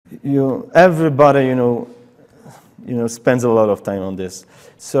everybody, spends a lot of time on this.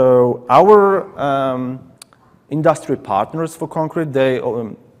 So our industry partners for concrete,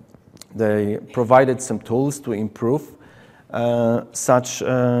 they provided some tools to improve such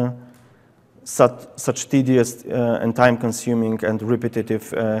tedious and time-consuming and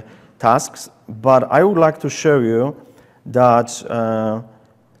repetitive tasks. But I would like to show you that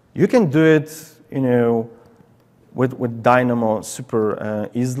you can do it, with DynamO super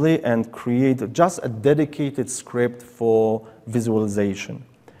easily and create just a dedicated script for visualization.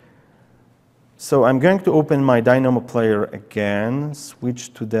 So I'm going to open my DynamO player again,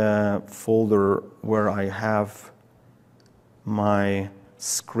 switch to the folder where I have my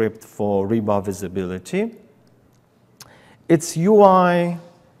script for rebar visibility. Its UI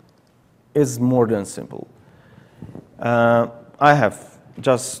is more than simple. I have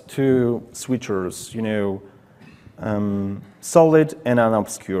just two switchers, solid and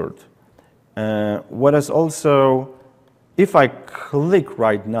unobscured. What is also, if I click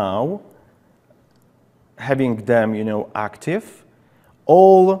right now, having them, active,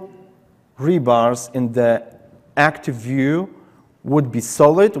 all rebars in the active view would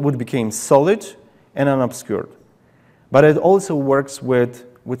become solid and unobscured. But it also works with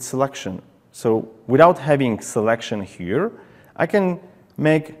selection. So without having selection here, I can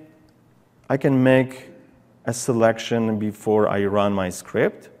make a selection before I run my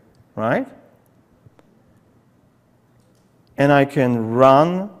script, right? And I can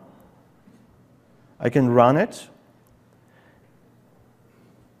run it.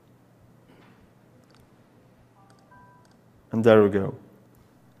 And there we go.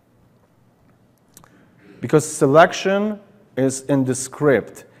 Because selection is in the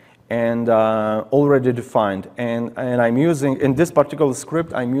script and already defined. And I'm using, in this particular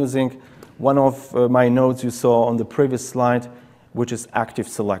script, I'm using one of my nodes you saw on the previous slide, which is active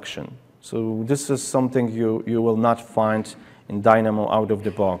selection. So this is something you will not find in DynamO out of the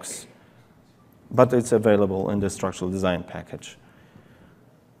box, but it's available in the structural design package.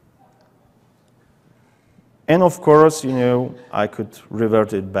 And of course, I could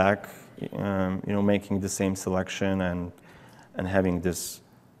revert it back, making the same selection and having this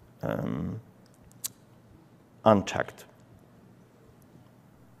unchecked.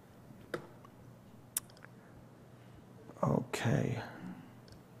 Okay.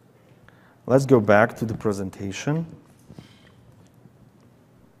 Let's go back to the presentation.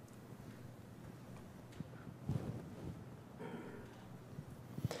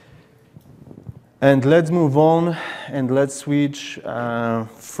 And let's move on and let's switch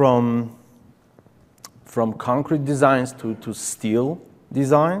from concrete designs to steel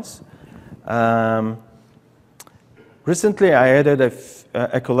designs. Recently, I added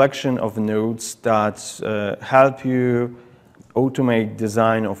a collection of nodes that help you automate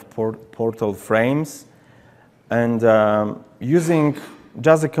design of portal frames. And using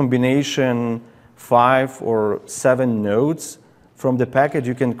just a combination 5 or 7 nodes from the package,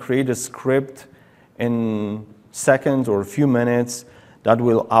 you can create a script in seconds or a few minutes that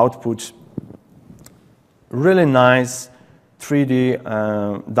will output really nice 3D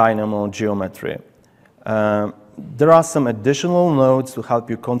DynamO geometry. There are some additional nodes to help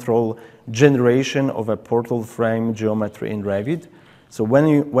you control generation of a portal frame geometry in Revit. So when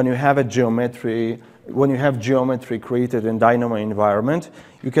you have geometry created in DynamO environment,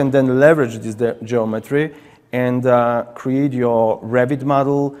 you can then leverage this geometry and create your Revit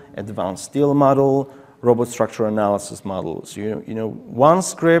model, advanced steel model, robot structure analysis models. One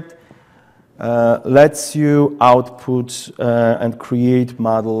script lets you output and create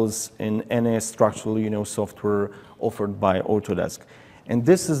models in any structural software offered by Autodesk. And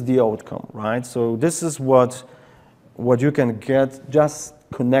this is the outcome, right? So this is what you can get just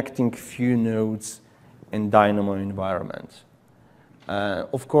connecting few nodes in DynamO environment.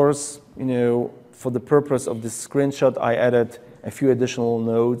 Of course, for the purpose of this screenshot, I added a few additional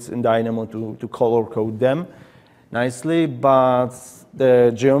nodes in DynamO to color code them nicely, but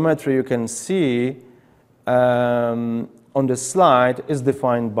the geometry you can see on the slide is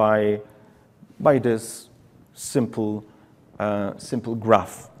defined by this simple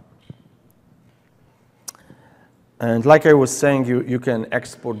graph. And like I was saying, you can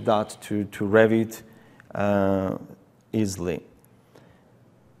export that to Revit easily.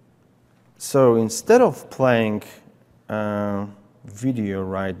 So instead of playing video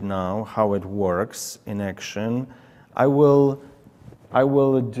right now, how it works in action, I will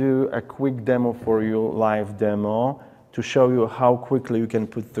do a quick demo for you, live demo, to show you how quickly you can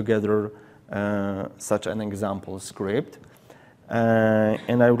put together such an example script.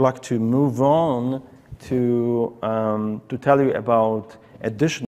 And I would like to move on to tell you about additional